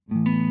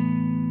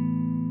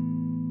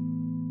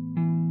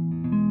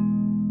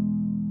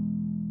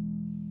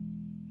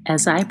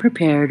As I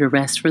prepare to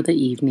rest for the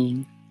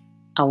evening,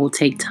 I will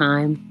take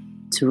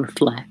time to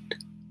reflect.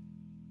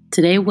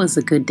 Today was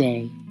a good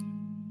day.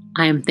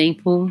 I am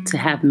thankful to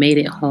have made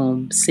it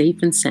home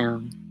safe and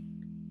sound.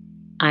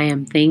 I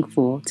am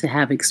thankful to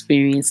have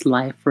experienced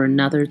life for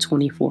another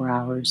 24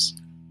 hours.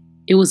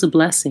 It was a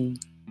blessing.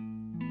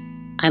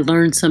 I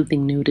learned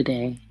something new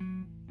today.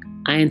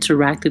 I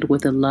interacted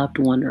with a loved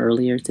one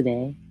earlier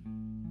today.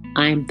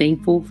 I am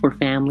thankful for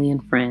family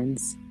and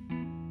friends.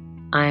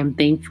 I am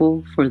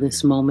thankful for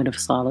this moment of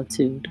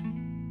solitude.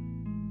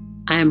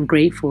 I am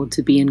grateful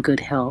to be in good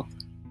health,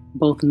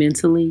 both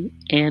mentally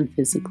and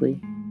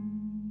physically.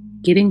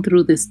 Getting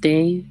through this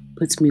day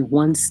puts me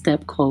one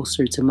step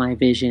closer to my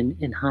vision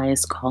and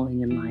highest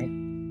calling in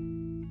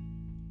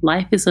life.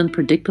 Life is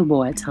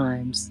unpredictable at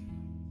times.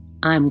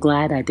 I am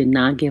glad I did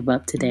not give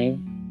up today.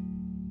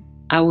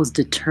 I was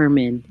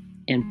determined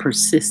and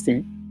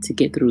persistent to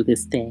get through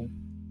this day.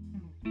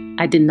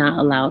 I did not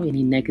allow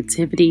any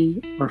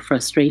negativity or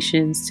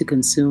frustrations to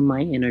consume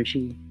my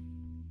energy.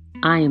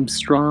 I am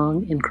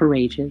strong and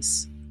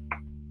courageous.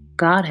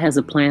 God has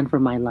a plan for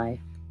my life,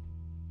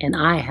 and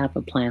I have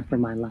a plan for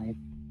my life.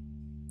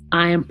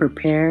 I am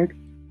prepared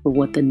for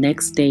what the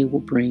next day will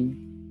bring.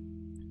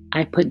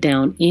 I put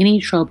down any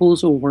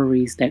troubles or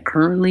worries that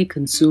currently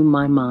consume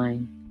my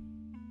mind.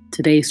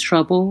 Today's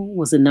trouble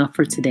was enough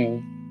for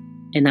today,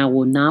 and I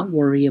will not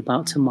worry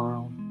about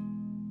tomorrow.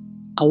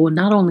 I will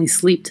not only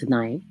sleep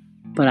tonight,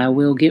 but I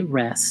will get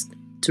rest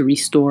to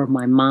restore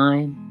my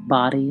mind,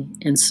 body,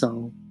 and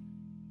soul.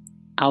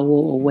 I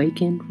will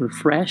awaken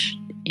refreshed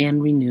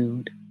and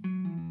renewed.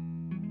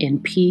 In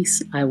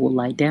peace I will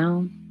lie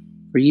down,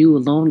 for you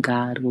alone,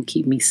 God, will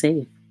keep me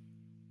safe.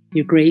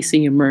 Your grace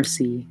and your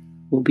mercy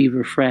will be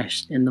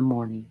refreshed in the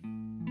morning.